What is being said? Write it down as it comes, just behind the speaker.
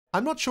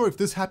I'm not sure if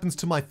this happens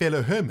to my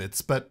fellow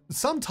hermits, but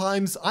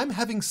sometimes I'm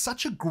having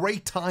such a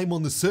great time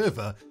on the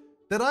server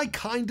that I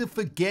kind of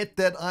forget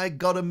that I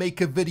gotta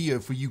make a video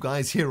for you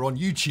guys here on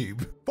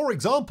YouTube. For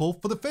example,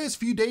 for the first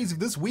few days of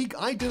this week,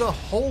 I did a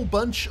whole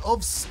bunch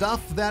of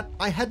stuff that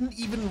I hadn't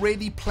even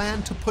really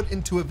planned to put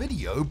into a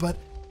video, but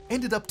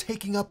ended up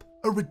taking up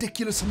a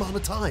ridiculous amount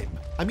of time.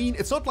 I mean,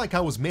 it's not like I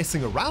was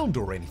messing around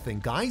or anything,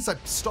 guys. I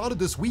started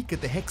this week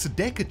at the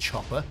Hexadeca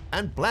chopper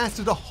and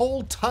blasted a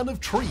whole ton of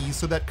trees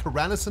so that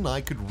Karalis and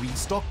I could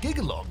restock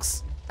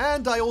Gigalogs.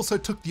 And I also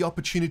took the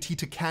opportunity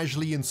to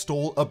casually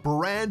install a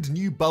brand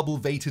new bubble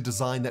vator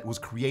design that was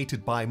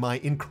created by my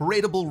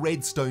incredible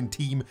Redstone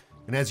team.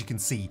 And as you can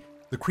see,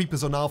 the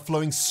creepers are now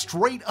flowing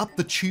straight up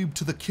the tube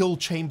to the kill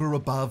chamber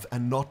above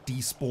and not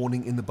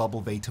despawning in the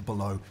bubble vator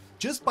below.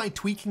 Just by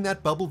tweaking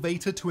that bubble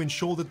vator to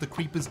ensure that the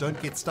creepers don't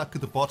get stuck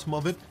at the bottom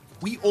of it,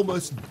 we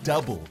almost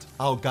doubled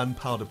our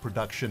gunpowder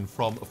production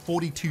from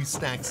 42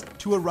 stacks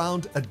to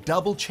around a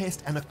double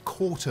chest and a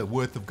quarter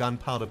worth of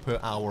gunpowder per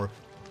hour,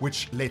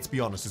 which, let's be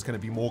honest, is going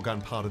to be more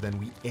gunpowder than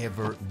we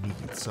ever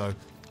need. So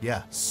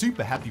yeah,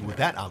 super happy with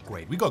that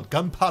upgrade. We got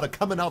gunpowder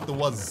coming out the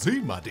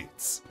wazoo, my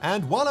dudes.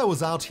 And while I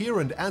was out here,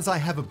 and as I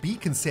have a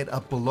beacon set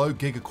up below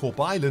GigaCorp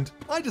Island,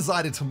 I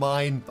decided to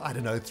mine, I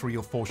don't know, 3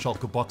 or 4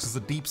 shulker boxes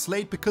of deep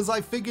slate because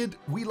I figured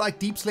we like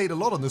deep slate a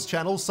lot on this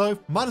channel, so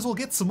might as well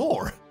get some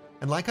more.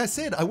 And like I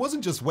said, I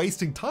wasn't just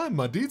wasting time,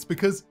 my dudes,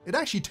 because it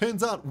actually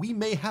turns out we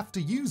may have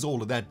to use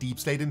all of that deep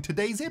slate in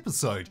today's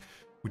episode,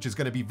 which is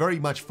going to be very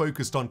much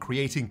focused on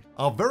creating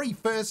our very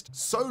first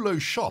solo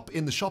shop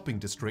in the shopping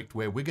district,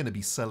 where we're going to be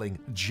selling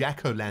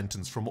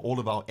jack-o'-lanterns from all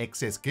of our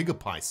excess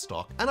Gigapie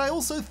stock. And I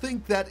also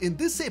think that in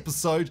this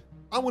episode,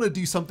 I want to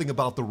do something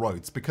about the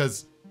roads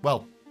because,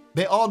 well,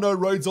 there are no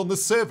roads on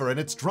this server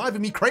and it's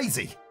driving me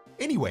crazy.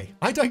 Anyway,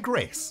 I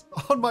digress.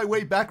 On my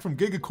way back from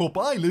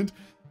GigaCorp Island,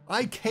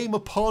 I came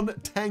upon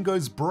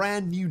Tango's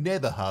brand new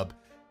nether hub.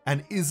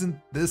 And isn't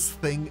this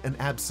thing an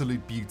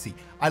absolute beauty?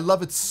 I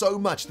love it so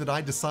much that I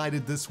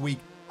decided this week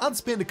I'd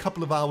spend a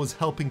couple of hours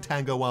helping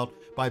Tango out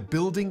by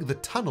building the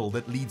tunnel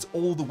that leads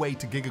all the way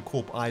to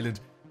GigaCorp Island,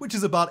 which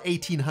is about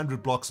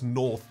 1800 blocks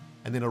north,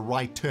 and then a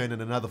right turn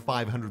and another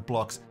 500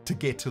 blocks to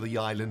get to the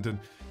island. And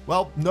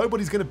well,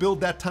 nobody's going to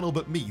build that tunnel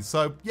but me.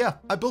 So yeah,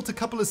 I built a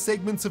couple of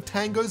segments of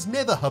Tango's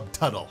nether hub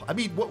tunnel. I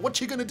mean, what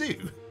you going to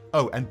do?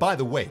 Oh, and by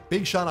the way,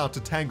 big shout out to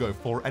Tango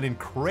for an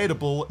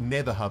incredible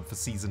nether hub for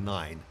Season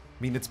 9.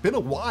 I mean, it's been a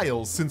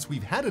while since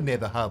we've had a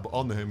nether hub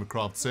on the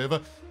HermitCraft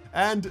server,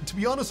 and to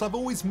be honest, I've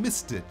always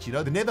missed it. You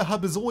know, the nether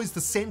hub is always the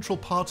central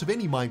part of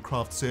any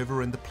Minecraft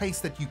server and the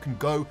place that you can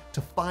go to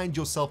find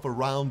yourself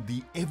around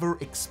the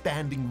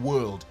ever-expanding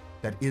world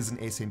that is an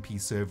SMP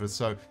server.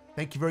 So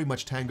thank you very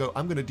much, Tango.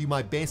 I'm going to do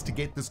my best to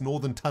get this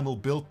northern tunnel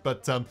built,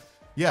 but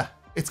yeah,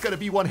 it's going to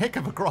be one heck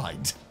of a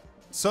grind.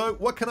 So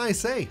what can I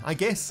say? I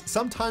guess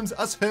sometimes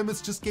us hermits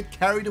just get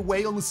carried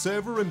away on the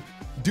server and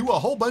do a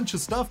whole bunch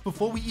of stuff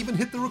before we even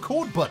hit the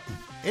record button.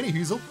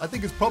 Anyhoozle, I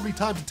think it's probably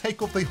time to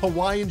take off the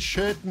Hawaiian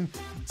shirt and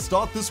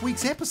start this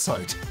week's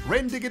episode.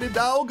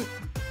 Rendog,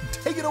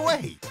 take it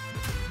away.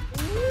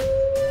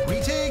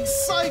 Greetings,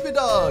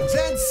 cyberdogs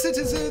and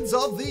citizens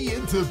of the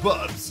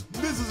interbubs.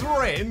 This is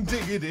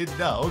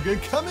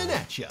Rendog coming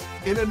at you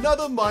in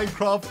another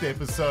Minecraft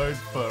episode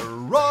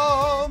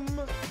from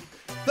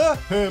the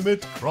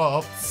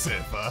HermitCraft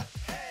server.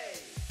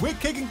 We're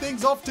kicking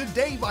things off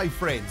today, my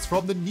friends,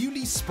 from the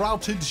newly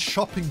sprouted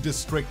shopping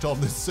district on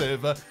the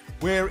server,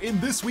 where in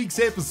this week's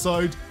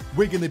episode,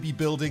 we're going to be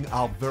building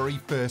our very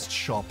first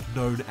shop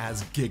known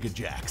as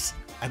GIGAJACKS.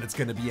 And it's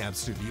going to be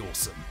absolutely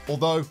awesome.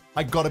 Although,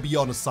 I gotta be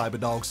honest,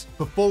 cyberdogs,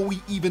 before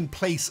we even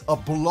place a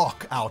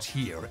block out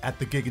here at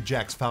the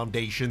GIGAJACKS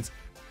foundations,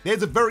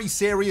 there's a very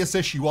serious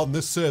issue on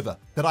this server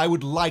that I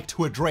would like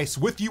to address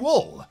with you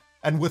all,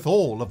 and with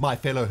all of my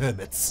fellow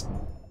hermits.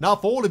 Now,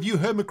 for all of you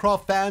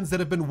HermitCraft fans that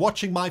have been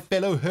watching my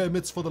fellow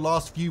hermits for the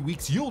last few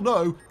weeks, you'll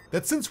know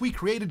that since we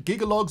created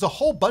Gigalogs, a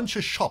whole bunch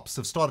of shops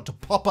have started to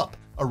pop up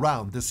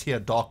around this here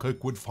dark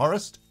oak wood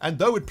forest. And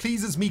though it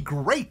pleases me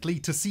greatly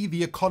to see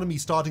the economy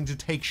starting to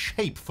take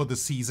shape for the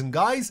season,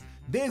 guys,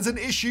 there's an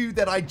issue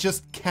that I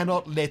just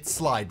cannot let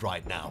slide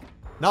right now.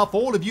 Now,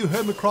 for all of you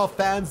HermitCraft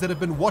fans that have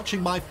been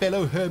watching my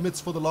fellow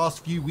hermits for the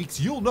last few weeks,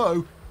 you'll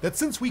know that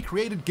since we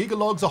created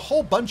Gigalogs, a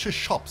whole bunch of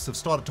shops have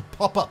started to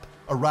pop up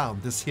around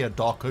this here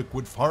dark oak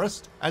wood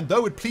forest. And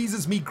though it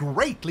pleases me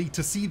greatly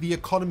to see the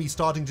economy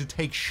starting to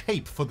take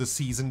shape for the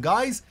season,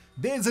 guys,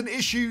 there's an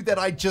issue that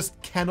I just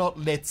cannot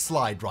let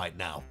slide right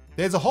now.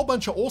 There's a whole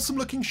bunch of awesome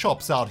looking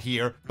shops out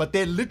here, but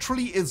there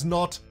literally is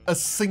not a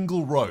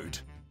single road.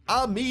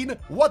 I mean,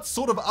 what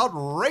sort of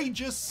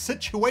outrageous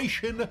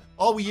situation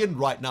are we in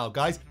right now,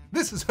 guys?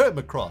 This is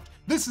HermitCraft.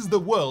 This is the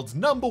world's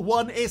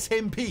 #1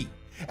 SMP.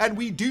 And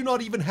we do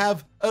not even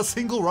have a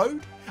single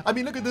road? I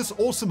mean, look at this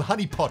awesome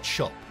honeypot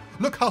shop.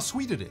 Look how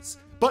sweet it is.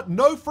 But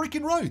no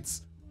freaking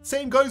roads.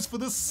 Same goes for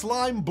this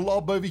slime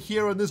blob over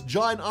here and this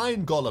giant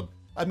iron golem.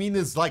 I mean,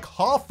 there's like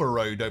half a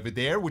road over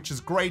there, which is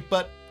great,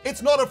 but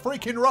it's not a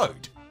freaking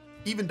road.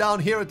 Even down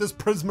here at this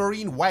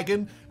prismarine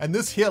wagon and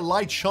this here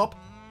light shop,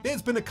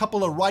 There's been a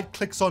couple of right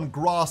clicks on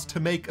grass to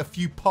make a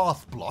few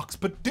path blocks,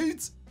 but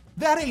dudes,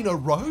 that ain't a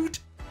road.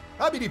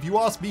 I mean, if you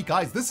ask me,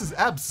 guys, this is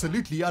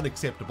absolutely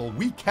unacceptable.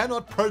 We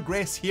cannot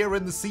progress here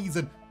in the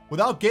season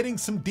without getting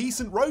some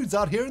decent roads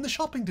out here in the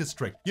shopping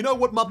district. You know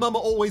what my mama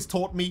always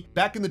taught me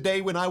back in the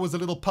day when I was a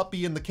little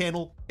puppy in the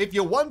kennel? If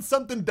you want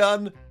something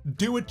done,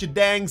 do it your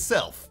dang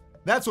self.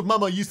 That's what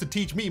mama used to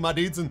teach me, my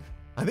dudes, and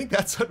I think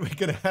that's what we're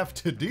gonna have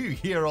to do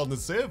here on the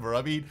server.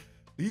 I mean,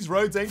 these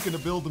roads ain't gonna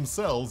build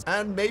themselves,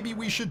 and maybe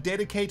we should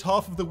dedicate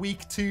half of the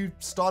week to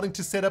starting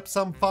to set up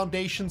some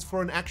foundations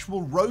for an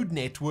actual road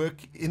network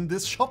in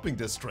this shopping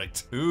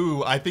district.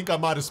 Ooh, I think I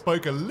might have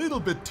spoke a little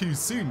bit too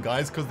soon,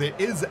 guys, because there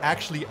is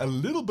actually a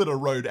little bit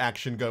of road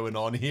action going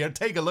on here.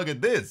 Take a look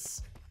at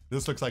this.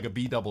 This looks like a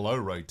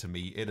B00 road to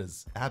me. It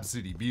is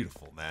absolutely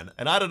beautiful, man.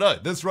 And I don't know,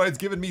 this road's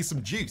given me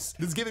some juice.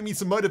 This is giving me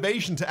some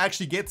motivation to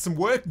actually get some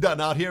work done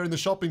out here in the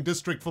shopping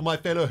district for my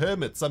fellow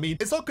hermits. I mean,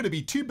 it's not gonna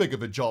be too big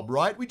of a job,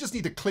 right? We just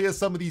need to clear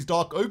some of these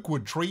dark oak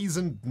wood trees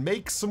and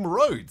make some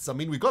roads. I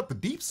mean, we've got the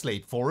deep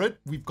slate for it.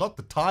 We've got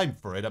the time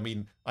for it. I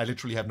mean, I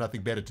literally have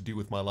nothing better to do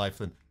with my life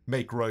than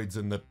make roads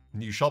in the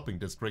new shopping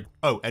district.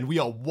 Oh, and we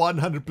are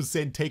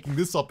 100% taking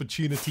this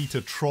opportunity to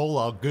troll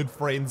our good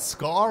friend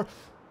Scar.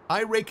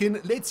 I reckon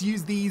let's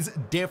use these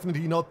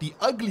definitely not the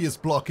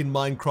ugliest block in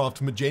Minecraft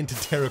magenta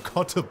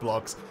terracotta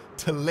blocks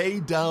to lay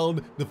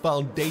down the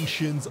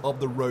foundations of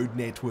the road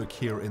network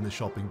here in the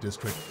shopping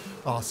district.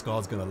 Oh,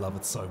 Scar's gonna love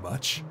it so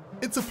much.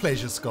 It's a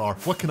pleasure, Scar.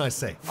 What can I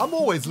say? I'm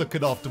always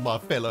looking after my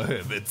fellow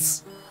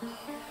hermits.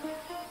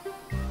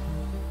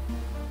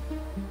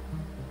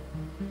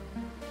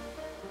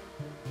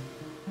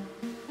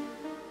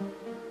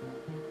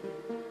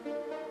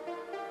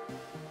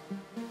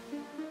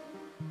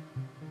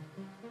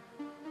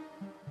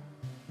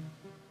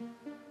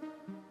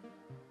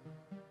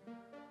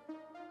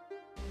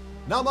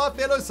 Now, my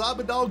fellow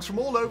cyber dogs from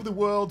all over the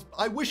world,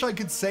 I wish I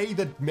could say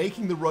that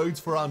making the roads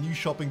for our new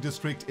shopping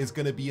district is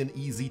going to be an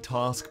easy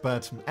task,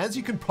 but as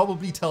you can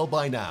probably tell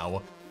by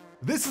now,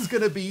 this is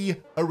going to be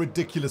a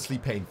ridiculously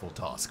painful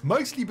task,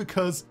 mostly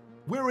because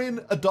we're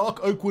in a dark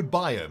oakwood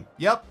biome.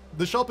 Yep,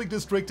 the shopping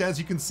district, as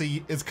you can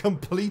see, is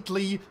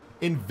completely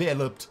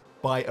enveloped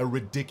by a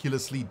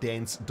ridiculously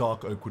dense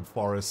dark oakwood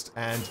forest,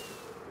 and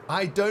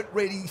I don't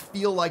really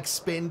feel like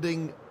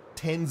spending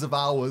tens of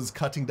hours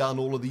cutting down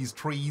all of these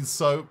trees.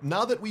 So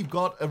now that we've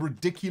got a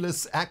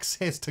ridiculous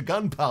access to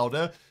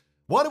gunpowder,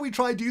 why don't we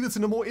try and do this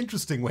in a more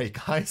interesting way,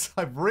 guys?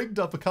 I've rigged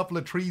up a couple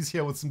of trees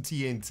here with some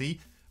TNT.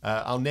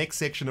 Our next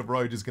section of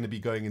road is going to be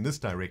going in this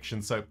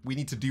direction, so we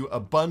need to do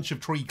a bunch of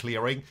tree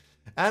clearing.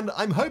 And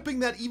I'm hoping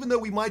that even though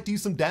we might do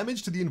some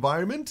damage to the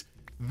environment,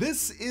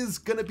 this is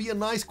going to be a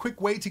nice quick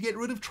way to get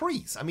rid of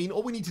trees. I mean,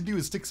 all we need to do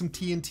is stick some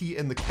TNT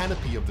in the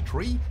canopy of the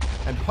tree,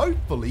 and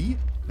hopefully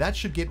that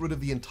should get rid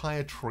of the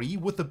entire tree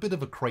with a bit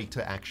of a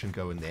crater action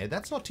going there.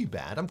 That's not too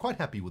bad. I'm quite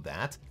happy with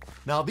that.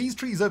 Now, these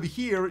trees over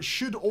here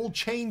should all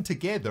chain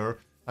together.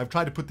 I've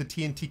tried to put the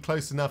TNT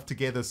close enough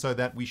together so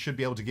that we should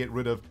be able to get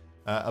rid of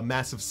a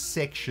massive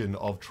section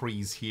of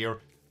trees here.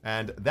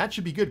 And that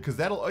should be good because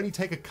that'll only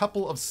take a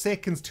couple of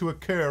seconds to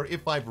occur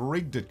if I've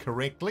rigged it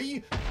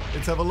correctly.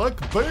 Let's have a look.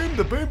 Boom,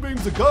 the boom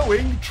booms are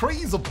going.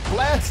 Trees are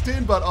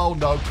blasting, but oh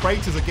no,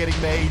 craters are getting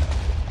made.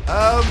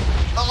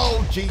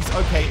 Oh geez,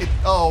 okay,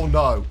 oh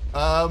no.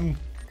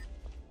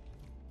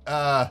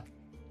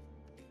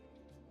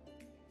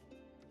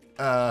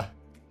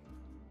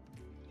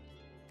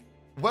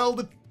 Well,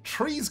 the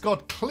trees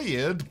got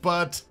cleared,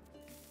 but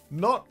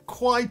not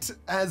quite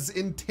as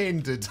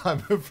intended,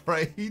 I'm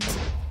afraid.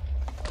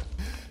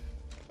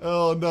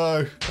 Oh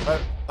no,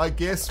 I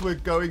guess we're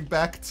going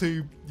back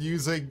to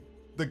using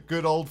the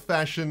good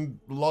old-fashioned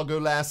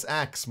Logolas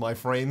axe, my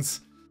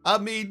friends. I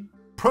mean,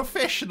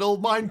 professional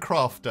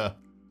Minecrafter.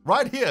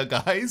 Right here,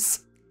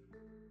 guys.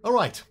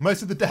 Alright,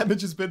 most of the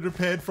damage has been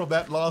repaired from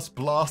that last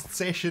blast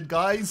session,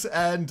 guys,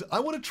 and I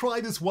want to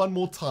try this one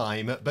more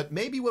time, but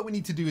maybe what we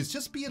need to do is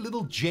just be a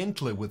little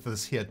gentler with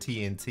this here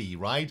TNT,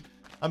 right?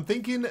 I'm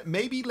thinking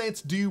maybe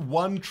let's do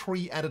one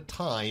tree at a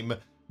time.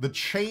 The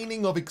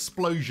chaining of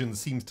explosions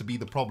seems to be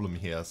the problem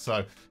here.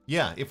 So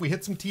yeah, if we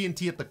hit some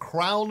TNT at the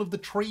crown of the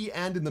tree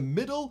and in the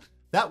middle,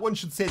 that one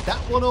should set that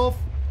one off,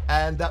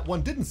 and that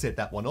one didn't set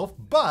that one off,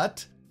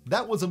 but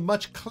that was a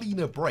much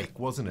cleaner break,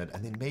 wasn't it?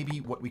 And then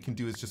maybe what we can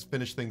do is just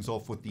finish things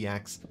off with the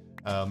axe.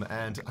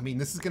 And I mean,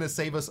 this is going to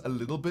save us a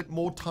little bit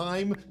more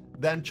time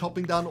than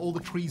chopping down all the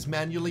trees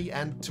manually.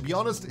 And to be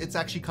honest, it's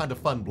actually kind of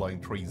fun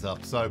blowing trees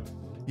up. So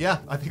yeah,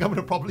 I think I'm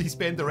going to probably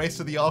spend the rest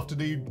of the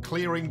afternoon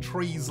clearing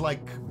trees like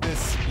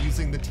this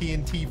using the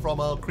TNT from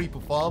our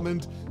creeper farm,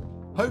 and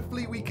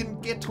hopefully we can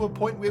get to a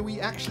point where we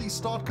actually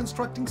start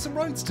constructing some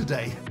roads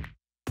today.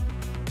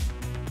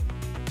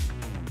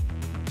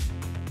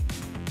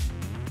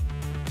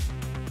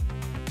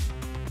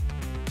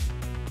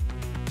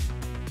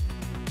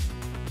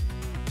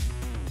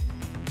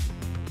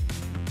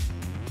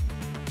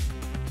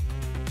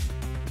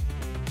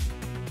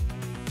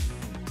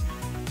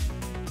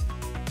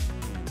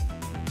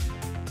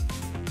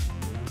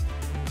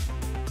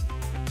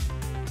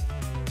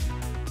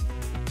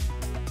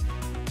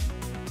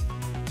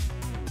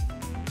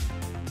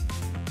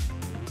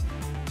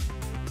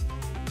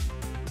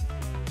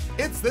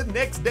 It's the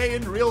next day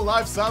in real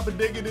life, so I've been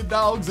digging in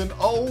dogs, and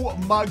oh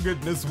my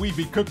goodness, we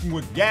be cooking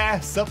with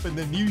gas up in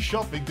the new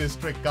shopping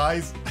district,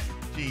 guys.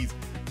 Jeez,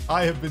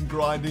 I have been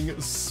grinding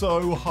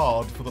so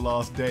hard for the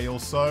last day or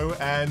so,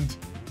 and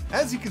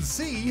as you can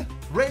see,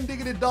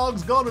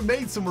 Rendog gone and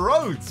made some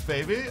roads,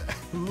 baby.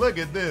 Look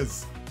at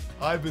this.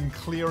 I've been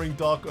clearing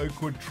dark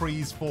oakwood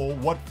trees for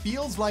what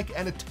feels like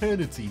an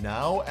eternity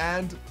now,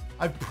 and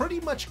I've pretty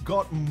much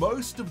got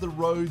most of the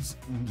roads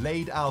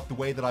laid out the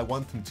way that I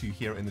want them to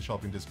here in the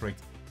shopping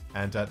district.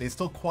 And there's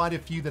still quite a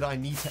few that I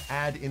need to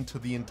add into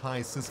the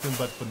entire system,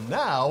 but for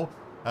now,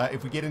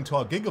 if we get into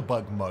our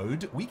Gigabug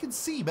mode, we can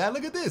see, man,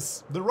 look at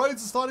this. The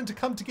roads are starting to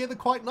come together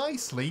quite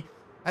nicely.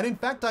 And in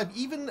fact, I've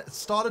even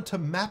started to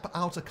map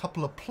out a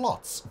couple of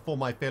plots for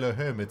my fellow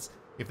hermits.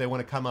 If they want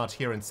to come out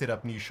here and set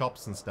up new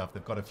shops and stuff,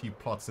 they've got a few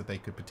plots that they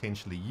could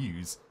potentially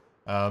use.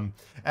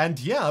 And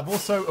yeah, I've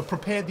also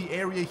prepared the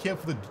area here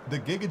for the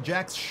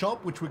GIGAJACKS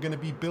shop, which we're going to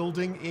be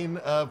building in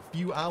a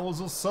few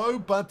hours or so.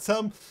 But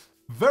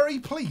very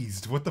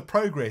pleased with the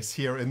progress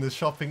here in the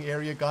shopping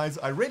area, guys.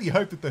 I really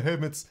hope that the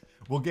hermits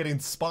will get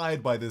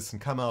inspired by this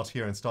and come out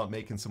here and start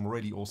making some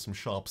really awesome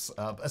shops,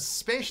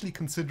 especially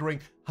considering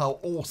how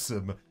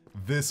awesome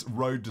this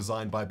road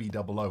designed by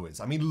BOO is.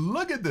 I mean,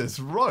 look at this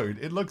road.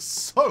 It looks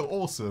so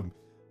awesome.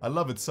 I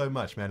love it so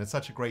much, man. It's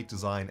such a great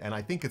design, and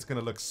I think it's going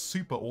to look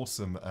super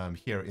awesome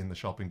here in the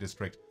shopping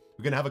district.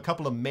 We're going to have a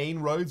couple of main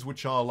roads,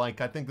 which are like,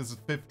 I think this is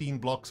 15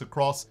 blocks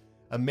across,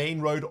 a main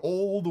road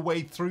all the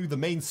way through the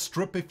main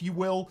strip, if you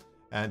will,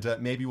 and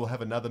maybe we'll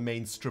have another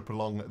main strip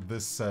along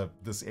this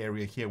this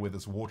area here where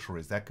this water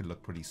is. That could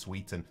look pretty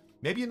sweet, and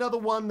maybe another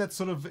one that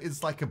sort of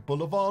is like a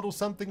boulevard or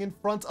something in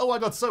front. Oh, I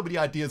got so many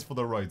ideas for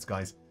the roads,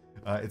 guys.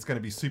 It's going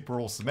to be super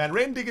awesome, man.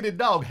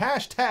 Rendog,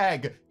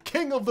 hashtag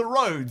King of the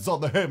Roads on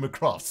the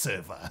HermitCraft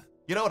server.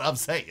 You know what I'm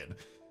saying?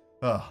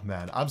 Oh,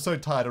 man. I'm so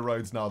tired of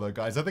roads now, though,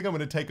 guys. I think I'm going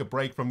to take a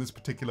break from this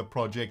particular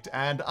project,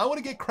 and I want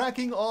to get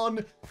cracking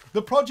on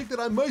the project that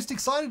I'm most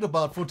excited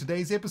about for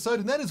today's episode,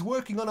 and that is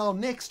working on our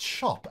next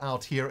shop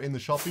out here in the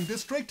shopping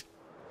district.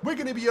 We're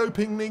going to be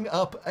opening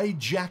up a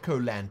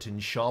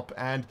jack-o'-lantern shop,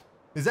 and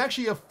there's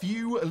actually a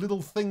few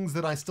little things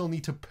that I still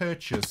need to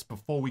purchase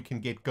before we can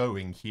get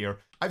going here.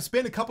 I've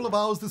spent a couple of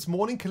hours this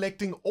morning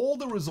collecting all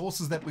the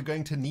resources that we're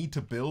going to need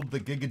to build the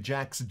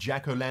GIGAJACKS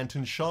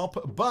jack-o'-lantern shop,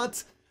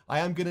 but I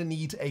am going to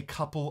need a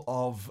couple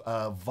of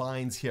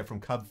vines here from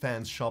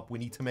Cubfan's shop. We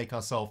need to make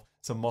ourselves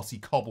some mossy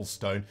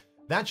cobblestone.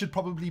 That should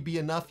probably be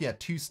enough. Yeah,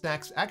 2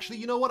 stacks. Actually,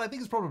 you know what? I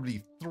think it's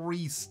probably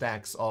 3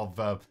 stacks of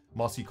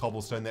mossy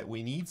cobblestone that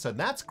we need, so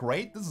that's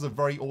great. This is a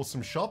very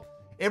awesome shop.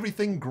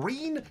 Everything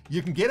green,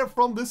 you can get it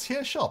from this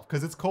here shop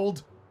because it's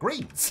called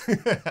Greens.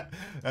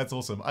 That's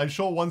awesome. I'm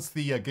sure once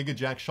the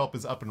GIGAJACKS shop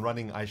is up and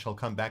running, I shall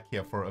come back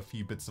here for a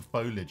few bits of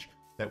foliage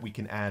that we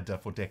can add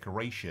for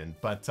decoration.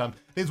 But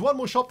there's one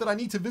more shop that I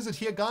need to visit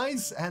here,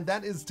 guys, and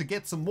that is to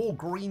get some more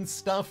green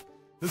stuff.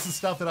 This is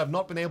stuff that I've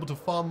not been able to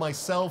farm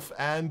myself,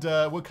 and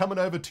we're coming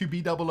over to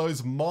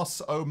BOO's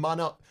Moss o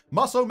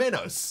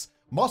Menos.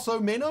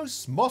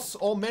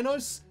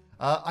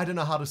 I don't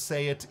know how to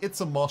say it.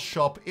 It's a moss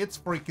shop. It's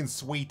freaking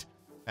sweet.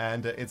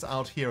 And it's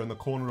out here in the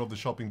corner of the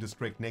shopping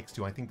district next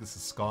to, I think this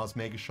is Scar's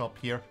Mega Shop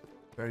here.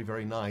 Very,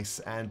 very nice.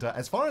 And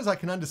as far as I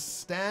can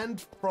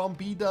understand from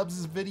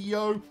B-Dubs'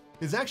 video,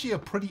 there's actually a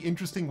pretty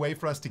interesting way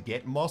for us to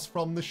get moss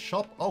from the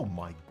shop. Oh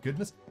my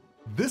goodness.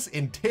 This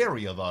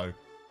interior, though,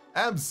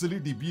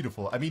 absolutely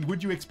beautiful. I mean,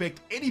 would you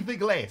expect anything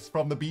less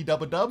from the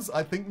B-Dubs?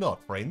 I think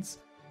not, friends.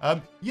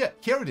 Yeah,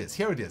 here it is.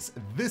 Here it is.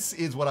 This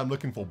is what I'm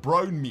looking for.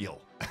 Brone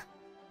meal.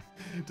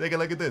 Take a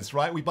look at this,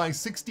 right? We buy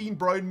 16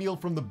 brone meal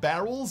from the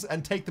barrels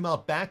and take them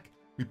out back.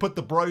 We put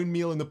the brone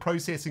meal in the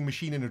processing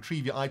machine and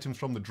retrieve your items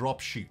from the drop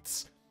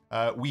chutes.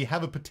 We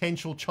have a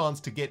potential chance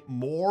to get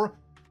more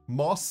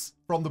moss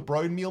from the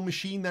brone meal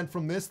machine than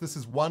from this. This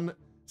is 1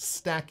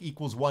 stack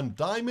equals 1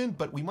 diamond,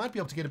 but we might be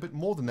able to get a bit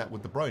more than that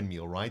with the brone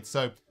meal, right?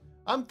 So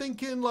I'm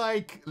thinking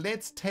like,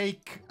 let's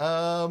take,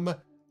 yeah,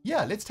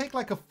 let's take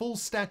like a full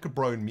stack of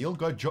brone meal,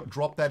 go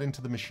drop that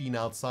into the machine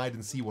outside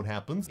and see what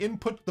happens.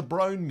 Input the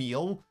brone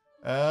meal.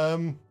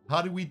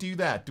 How do we do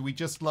that? Do we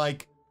just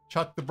like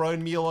chuck the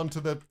brone meal onto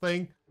the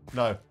thing?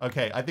 No.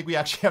 Okay, I think we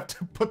actually have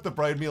to put the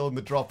brone meal in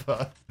the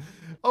dropper.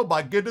 Oh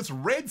my goodness,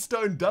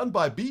 redstone done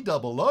by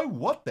BOO?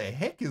 What the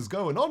heck is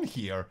going on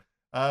here?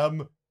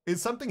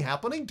 Is something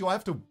happening? Do I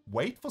have to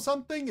wait for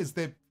something? Is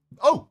there...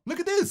 Oh, look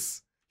at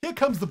this! Here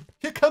comes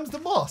the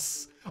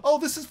moss! Oh,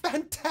 this is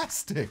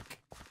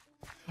fantastic!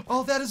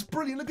 Oh, that is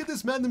brilliant. Look at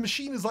this, man. The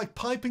machine is like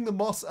piping the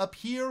moss up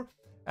here,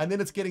 and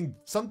then it's getting,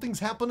 something's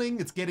happening.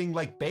 It's getting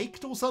like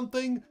baked or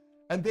something.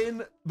 And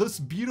then this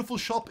beautiful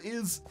shop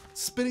is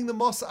spinning the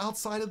moss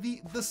outside of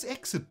this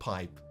exit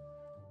pipe.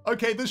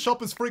 Okay, this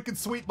shop is freaking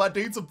sweet, my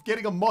dudes. I'm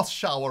getting a moss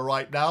shower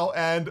right now,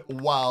 and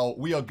wow,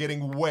 we are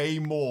getting way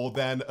more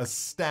than a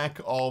stack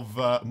of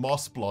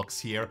moss blocks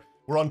here.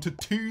 We're on to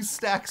 2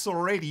 stacks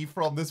already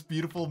from this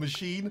beautiful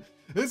machine.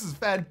 This is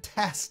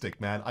fantastic,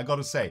 man. I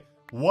gotta say,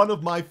 one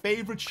of my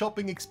favorite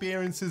shopping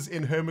experiences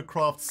in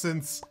HermitCraft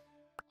since,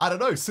 I don't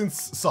know, since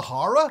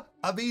Sahara?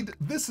 I mean,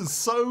 this is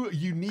so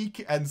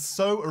unique and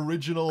so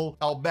original.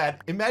 Oh man,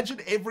 imagine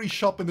every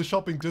shop in the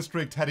shopping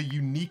district had a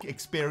unique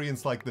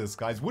experience like this,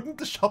 guys. Wouldn't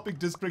the shopping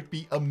district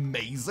be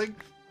amazing?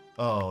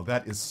 Oh,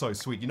 that is so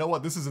sweet. You know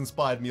what? This has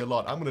inspired me a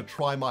lot. I'm going to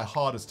try my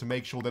hardest to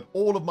make sure that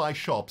all of my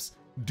shops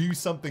do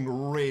something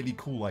really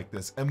cool like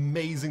this.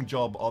 Amazing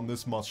job on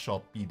this moss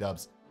shop,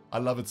 B-dubs. I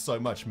love it so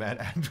much, man.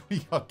 And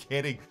we are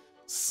getting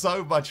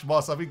so much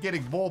moss. I've been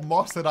getting more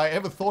moss than I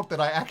ever thought that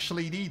I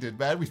actually needed,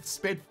 man. We've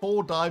spent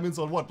 4 diamonds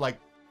on what, like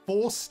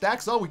 4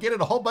 stacks? Oh, we're getting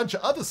a whole bunch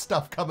of other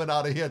stuff coming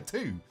out of here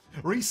too.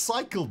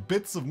 Recycled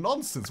bits of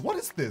nonsense. What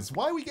is this?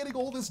 Why are we getting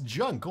all this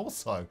junk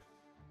also?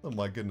 Oh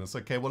my goodness.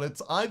 Okay, well,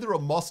 it's either a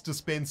moss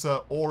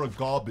dispenser or a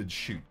garbage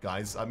chute,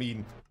 guys. I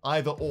mean,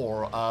 either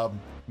or.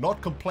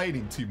 Not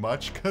complaining too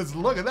much, because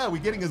look at that. We're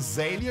getting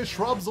azalea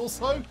shrubs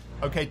also.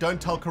 Okay,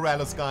 don't tell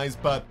Corrales, guys,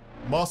 but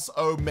Moss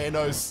O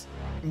Menos,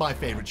 my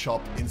favorite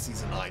shop in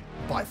Season 9,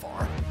 by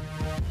far.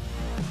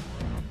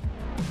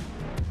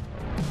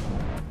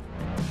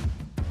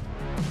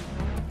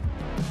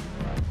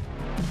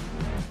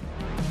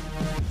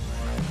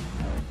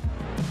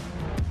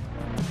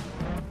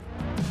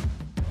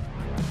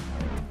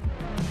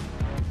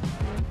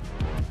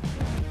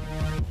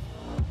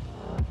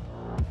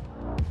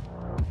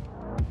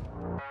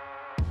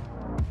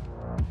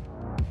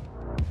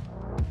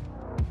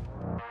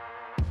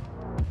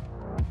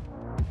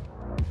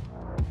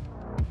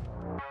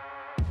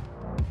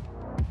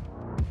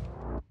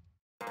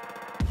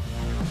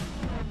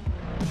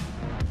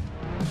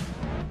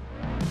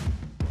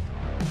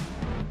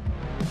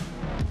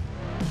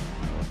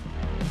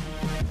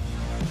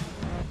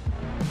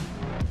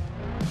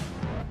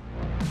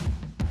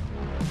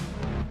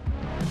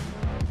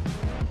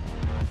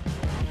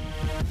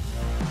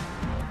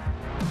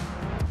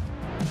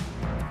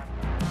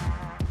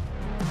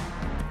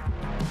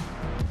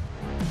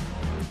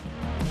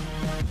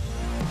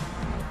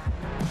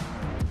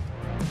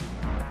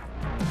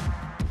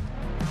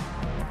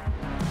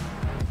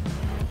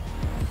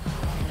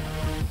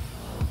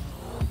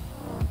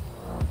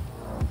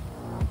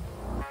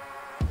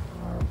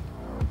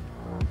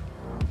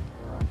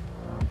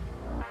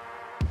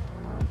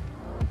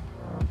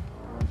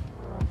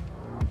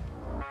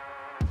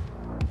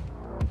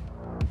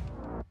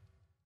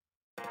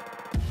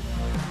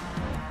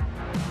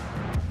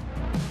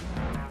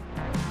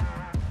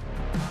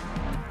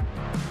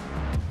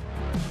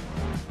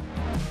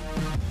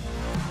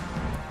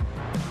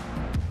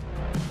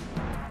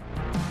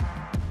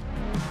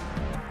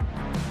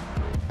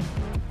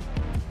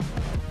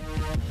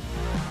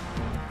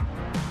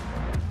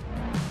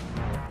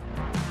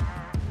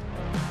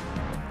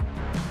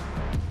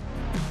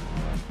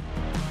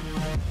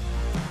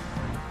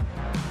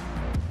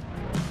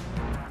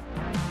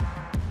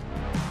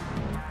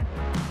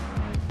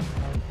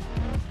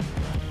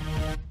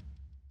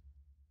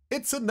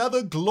 It's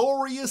another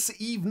glorious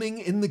evening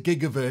in the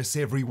Gigaverse,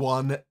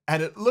 everyone,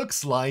 and it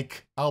looks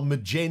like our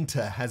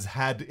magenta has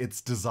had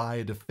its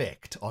desired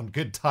effect on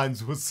Good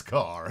Times with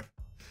Scar.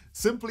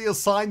 Simply a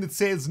sign that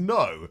says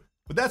no,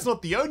 but that's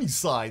not the only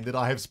sign that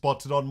I have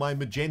spotted on my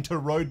magenta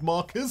road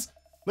markers.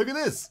 Look at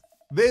this.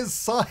 There's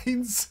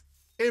signs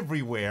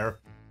everywhere,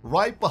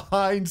 right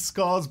behind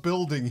Scar's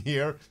building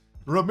here.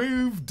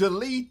 Remove,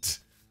 delete,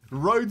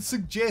 road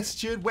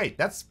suggestion. Wait,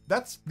 that's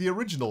the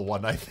original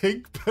one, I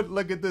think. But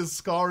look at this.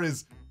 Scar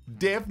is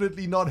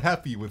definitely not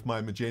happy with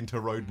my magenta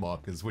road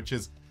markers, which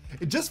is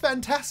just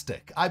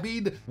fantastic. I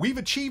mean, we've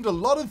achieved a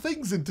lot of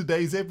things in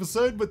today's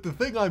episode, but the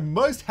thing I'm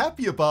most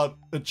happy about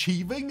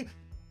achieving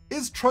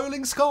is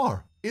trolling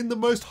Scar in the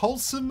most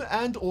wholesome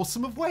and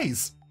awesome of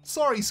ways.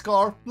 Sorry,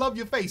 Scar. Love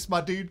your face, my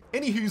dude.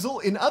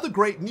 Anyhoozle, in other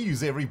great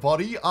news,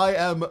 everybody, I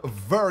am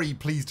very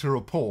pleased to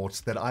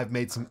report that I've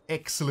made some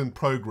excellent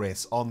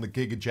progress on the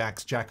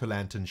GIGAJACKS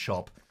Jack-O-Lantern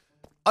shop.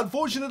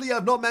 Unfortunately,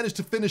 I've not managed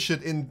to finish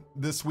it in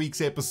this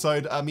week's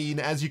episode. I mean,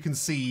 as you can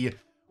see,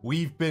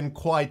 we've been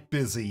quite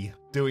busy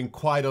doing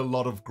quite a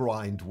lot of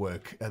grind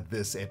work at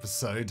this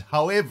episode.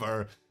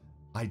 However,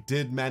 I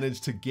did manage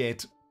to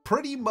get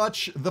pretty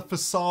much the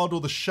facade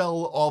or the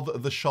shell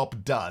of the shop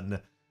done.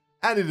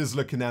 And it is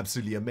looking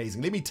absolutely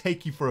amazing. Let me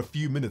take you for a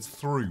few minutes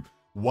through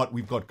what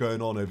we've got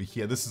going on over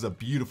here. This is a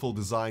beautiful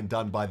design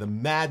done by the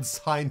mad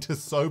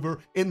scientists over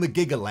in the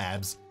Giga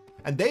Labs.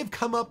 And they've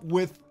come up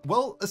with,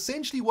 well,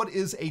 essentially what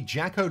is a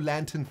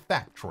Jack-O-Lantern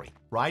factory,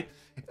 right?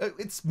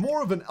 It's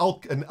more of an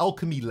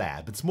alchemy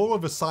lab. It's more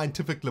of a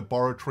scientific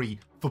laboratory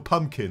for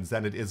pumpkins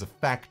than it is a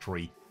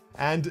factory.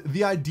 And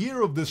the idea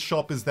of this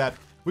shop is that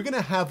we're going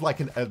to have like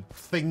a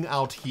thing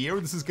out here.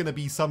 This is going to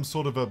be some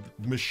sort of a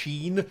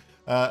machine,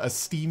 a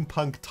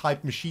steampunk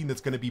type machine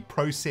that's going to be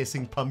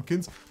processing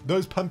pumpkins.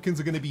 Those pumpkins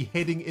are going to be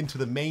heading into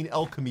the main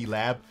alchemy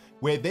lab,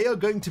 where they are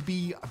going to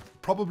be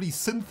probably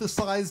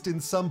synthesized in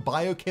some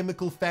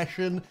biochemical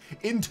fashion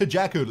into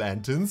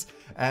jack-o'-lanterns,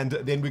 and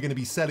then we're going to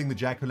be selling the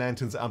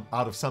jack-o'-lanterns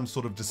out of some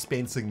sort of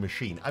dispensing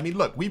machine. I mean,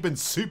 look, we've been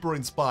super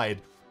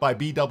inspired by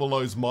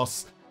B00's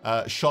Moss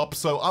shop,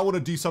 so I want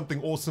to do something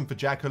awesome for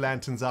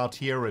jack-o'-lanterns out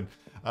here, and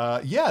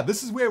yeah,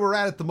 this is where we're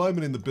at the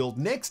moment in the build.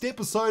 Next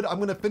episode, I'm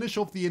going to finish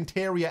off the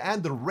interior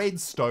and the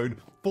redstone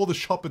for the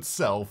shop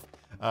itself.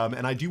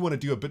 And I do want to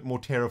do a bit more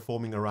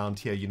terraforming around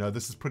here. You know,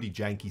 this is pretty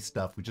janky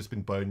stuff. We've just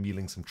been bone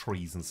mealing some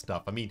trees and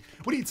stuff. I mean,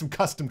 we need some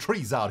custom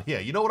trees out here.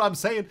 You know what I'm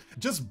saying?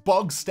 Just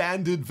bog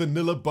standard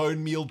vanilla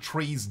bone meal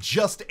trees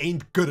just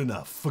ain't good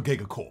enough for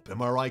GIGACORP.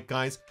 Am I right,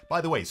 guys?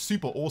 By the way,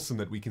 super awesome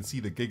that we can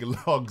see the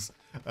GigaLogs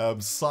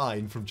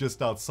sign from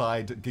just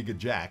outside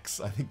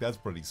GIGAJACKS. I think that's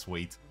pretty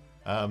sweet.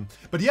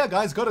 But yeah,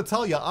 guys, gotta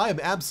tell you, I am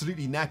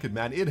absolutely knackered,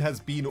 man. It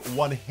has been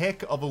one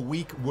heck of a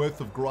week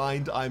worth of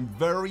grind. I'm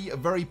very,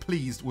 very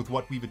pleased with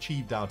what we've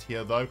achieved out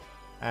here, though.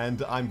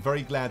 And I'm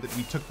very glad that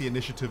we took the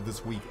initiative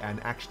this week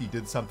and actually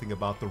did something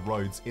about the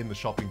roads in the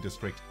shopping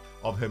district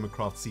of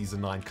HermitCraft Season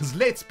 9. Because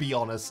let's be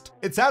honest,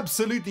 it's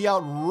absolutely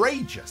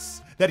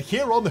outrageous that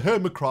here on the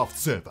HermitCraft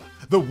server,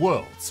 the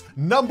world's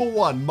 #1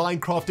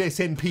 Minecraft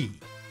SMP,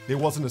 there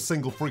wasn't a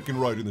single freaking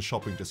road in the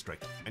shopping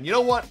district. And you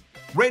know what?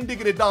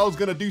 Rendog is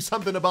gonna do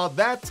something about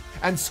that,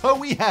 and so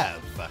we have.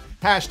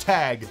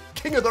 Hashtag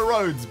King of the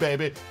Roads,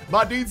 baby.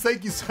 My dudes,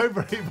 thank you so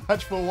very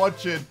much for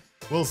watching.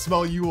 We'll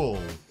smell you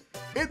all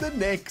in the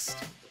next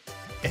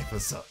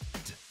episode.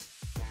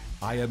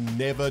 I am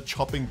never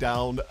chopping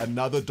down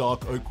another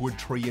dark oak wood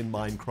tree in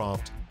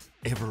Minecraft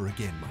ever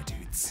again, my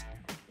dudes.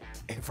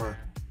 Ever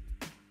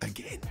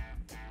again.